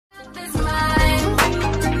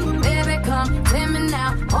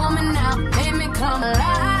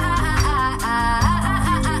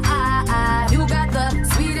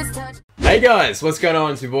Hey guys, what's going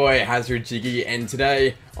on? It's your boy Hazard Jiggy, and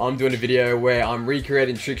today I'm doing a video where I'm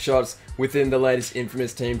recreating trick shots within the latest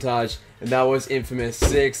Infamous Team Taj, and that was Infamous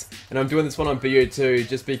 6, and I'm doing this one on BO2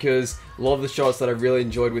 just because a lot of the shots that I really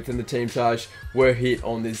enjoyed within the Team Taj were hit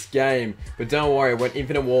on this game. But don't worry, when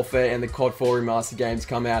Infinite Warfare and the COD 4 Remaster games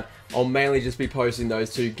come out, I'll mainly just be posting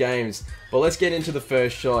those two games. But let's get into the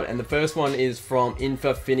first shot, and the first one is from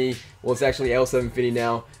Infa Finny. Well, it's actually L7 Finny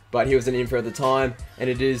now, but he was an Infa at the time, and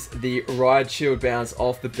it is the ride shield bounce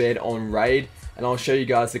off the bed on Raid, and I'll show you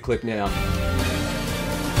guys the clip now.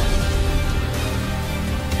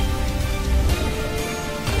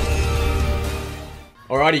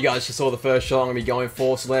 Alrighty guys, just saw the first shot I'm going to be going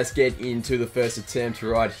for, so let's get into the first attempt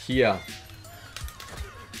right here.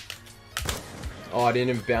 Oh, I didn't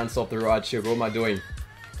even bounce off the ride shield. What am I doing?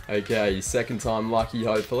 Okay, second time lucky,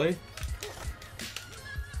 hopefully.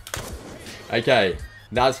 Okay,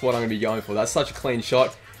 that's what I'm going to be going for. That's such a clean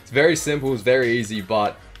shot. It's very simple, it's very easy,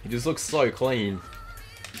 but it just looks so clean.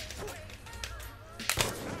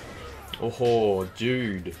 Oh,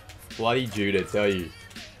 Jude. Bloody Jude, I tell you.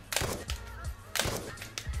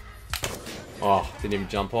 Oh, didn't even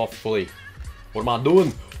jump off fully. What am I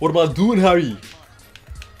doing? What am I doing, Harry?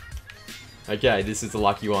 Okay, this is the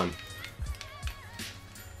lucky one.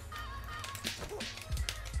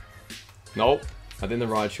 Nope. I think the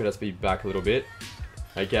ride should have to be back a little bit.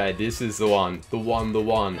 Okay, this is the one. The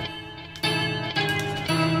one.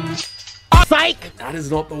 Psych! That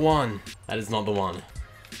is not the one. That is not the one.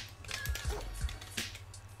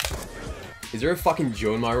 Is there a fucking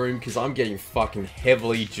Jew in my room? Because I'm getting fucking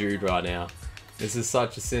heavily Jewed right now. This is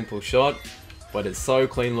such a simple shot, but it's so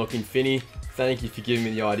clean looking. Finny, thank you for giving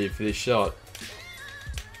me the idea for this shot.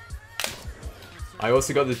 I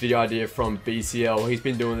also got this video idea from BCL. He's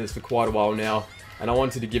been doing this for quite a while now, and I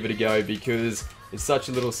wanted to give it a go because it's such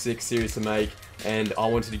a little sick series to make, and I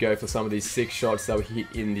wanted to go for some of these sick shots that were hit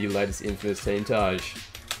in the latest Infamous Team Taj.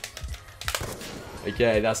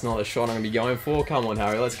 Okay, that's not the shot I'm going to be going for. Come on,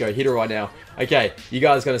 Harry, let's go. Hit it right now. Okay, you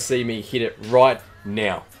guys are going to see me hit it right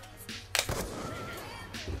now.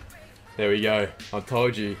 There we go. I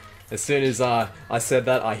told you. As soon as I said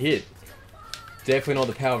that, I hit. Definitely not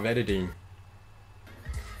the power of editing.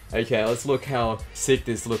 Okay, let's look how sick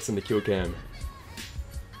this looks in the kill cam.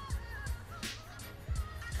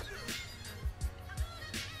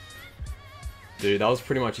 Dude, that was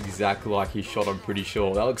pretty much exactly like his shot, I'm pretty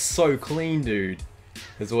sure. That looks so clean, dude.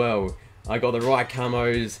 As well. I got the right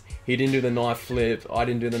camos. He didn't do the knife flip. I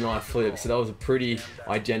didn't do the knife flip. So that was a pretty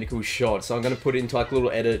identical shot. So I'm going to put it into like a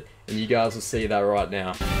little edit, and you guys will see that right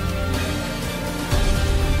now.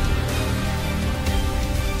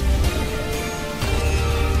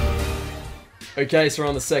 Okay, so we're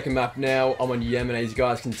on the second map now. I'm on Yemen, as you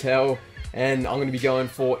guys can tell. And I'm going to be going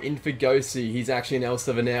for Infagosi. He's actually an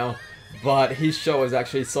L7 now. But his shot was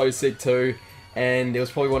actually so sick too. And it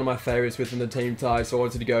was probably one of my favorites within the Team Taj, so I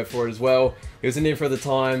wanted to go for it as well. He was an Infa at the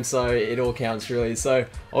time, so it all counts really. So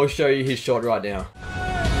I'll show you his shot right now.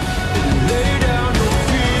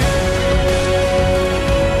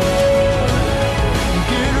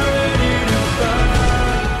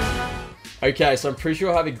 Okay, so I'm pretty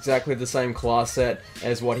sure I have exactly the same class set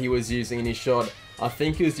as what he was using in his shot. I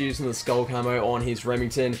think he was using the skull camo on his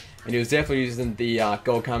Remington, and he was definitely using the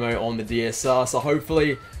gold camo on the DSR, so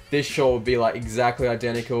hopefully this shot will be like exactly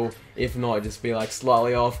identical, if not just be like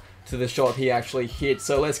slightly off to the shot he actually hit.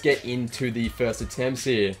 So let's get into the first attempts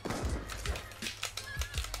here.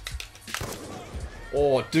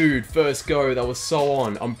 Oh dude, first go, that was so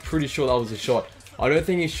on. I'm pretty sure that was a shot. I don't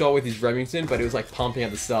think he shot with his Remington, but it was like pumping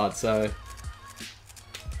at the start, so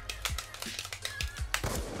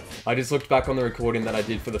I just looked back on the recording that I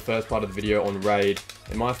did for the first part of the video on Raid,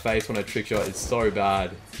 and my face when I trick shot is so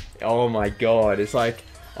bad. Oh my god, it's like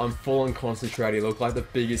I'm full on concentrating. I look like the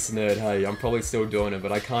biggest nerd. Hey, I'm probably still doing it,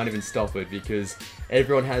 but I can't even stop it because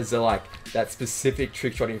everyone has like that specific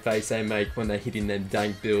trick shotting face they make when they're hitting them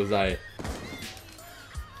dank bills, eh?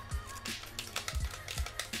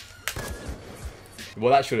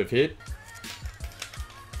 Well, that should have hit.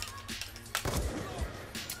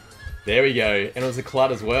 There we go, and it was a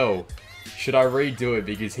clut as well. Should I redo it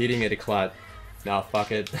because hitting it a clut? Nah,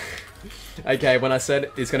 fuck it. Okay, when I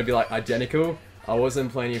said it's gonna be like identical, I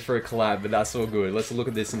wasn't planning for a collab, but that's all good. Let's look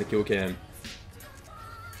at this in the kill cam.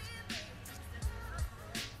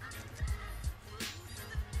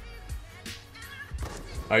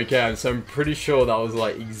 Okay, so I'm pretty sure that was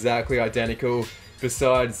like exactly identical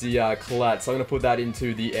besides the collat. So I'm gonna put that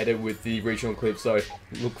into the edit with the regional clip, so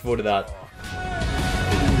look forward to that.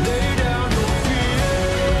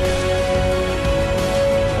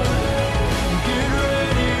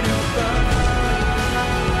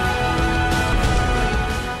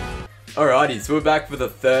 Alrighty, so we're back for the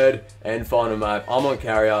third and final map. I'm on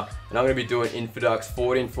carrier, and I'm going to be doing Infidux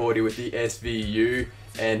 1440 with the SVU,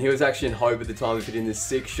 and he was actually in hope at the time of hitting this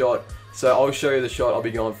 6 shot, so I'll show you the shot I'll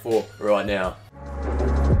be going for right now.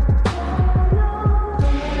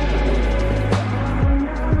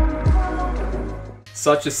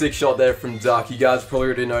 Such a sick shot there from Duck. You guys probably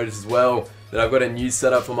already noticed as well that I've got a new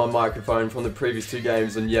setup for my microphone from the previous 2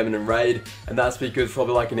 games on Yemen and Raid, and that's because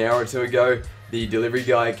probably like an hour or 2 ago, the delivery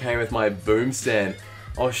guy came with my boom stand.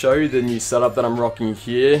 I'll show you the new setup that I'm rocking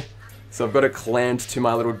here. So I've got it clamped to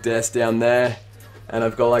my little desk down there, and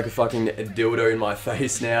I've got like a fucking dildo in my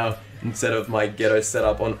face now instead of my ghetto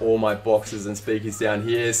setup on all my boxes and speakers down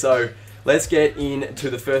here. So let's get into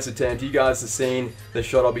the first attempt. You guys have seen the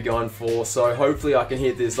shot I'll be going for, so hopefully I can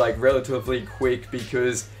hit this like relatively quick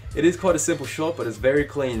because it is quite a simple shot, but it's very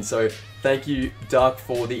clean. So thank you, Duck,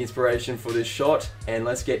 for the inspiration for this shot, and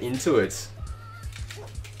let's get into it.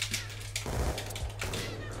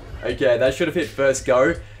 Okay, that should have hit first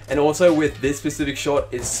go, and also with this specific shot,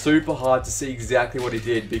 it's super hard to see exactly what he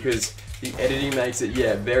did because the editing makes it,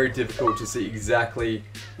 very difficult to see exactly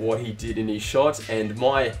what he did in his shot, and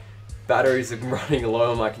my batteries are running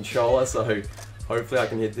low on my controller, so hopefully I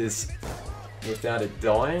can hit this without it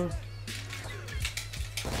dying.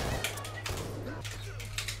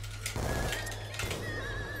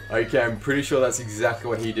 Okay, I'm pretty sure that's exactly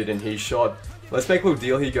what he did in his shot. Let's make a little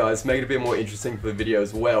deal here, guys, make it a bit more interesting for the video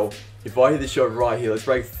as well. If I hit this shot right here, let's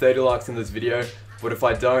break 30 likes in this video, but if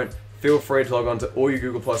I don't, feel free to log on to all your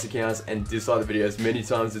Google Plus accounts and dislike the video as many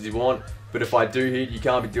times as you want. But if I do hit, you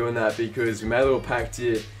can't be doing that because we made a little pact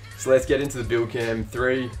here. So let's get into the build cam.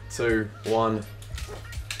 3, 2, 1.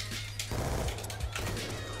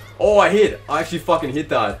 Oh, I hit! I actually fucking hit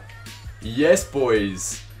that. Yes,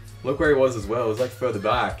 boys. Look where he was as well, it was like further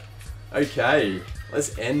back. Okay,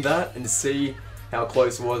 let's end that and see how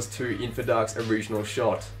close it was to Infidux's original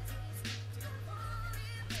shot.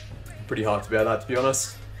 Pretty hyped about that, to be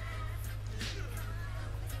honest.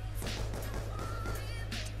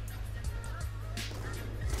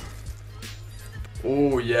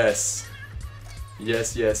 Oh, yes.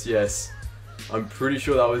 Yes, yes, yes. I'm pretty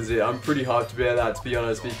sure that was it. I'm pretty hyped about that, to be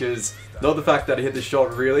honest, because not the fact that I hit the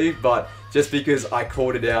shot really, but just because I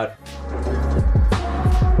called it out.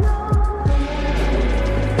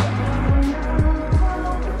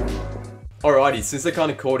 Alrighty, since I kind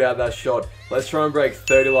of called out that shot, let's try and break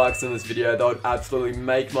 30 likes in this video. That would absolutely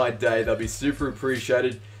make my day. That'd be super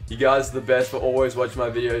appreciated. You guys are the best for always watching my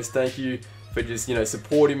videos. Thank you for just,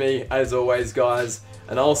 supporting me as always, guys.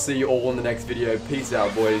 And I'll see you all in the next video. Peace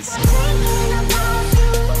out, boys.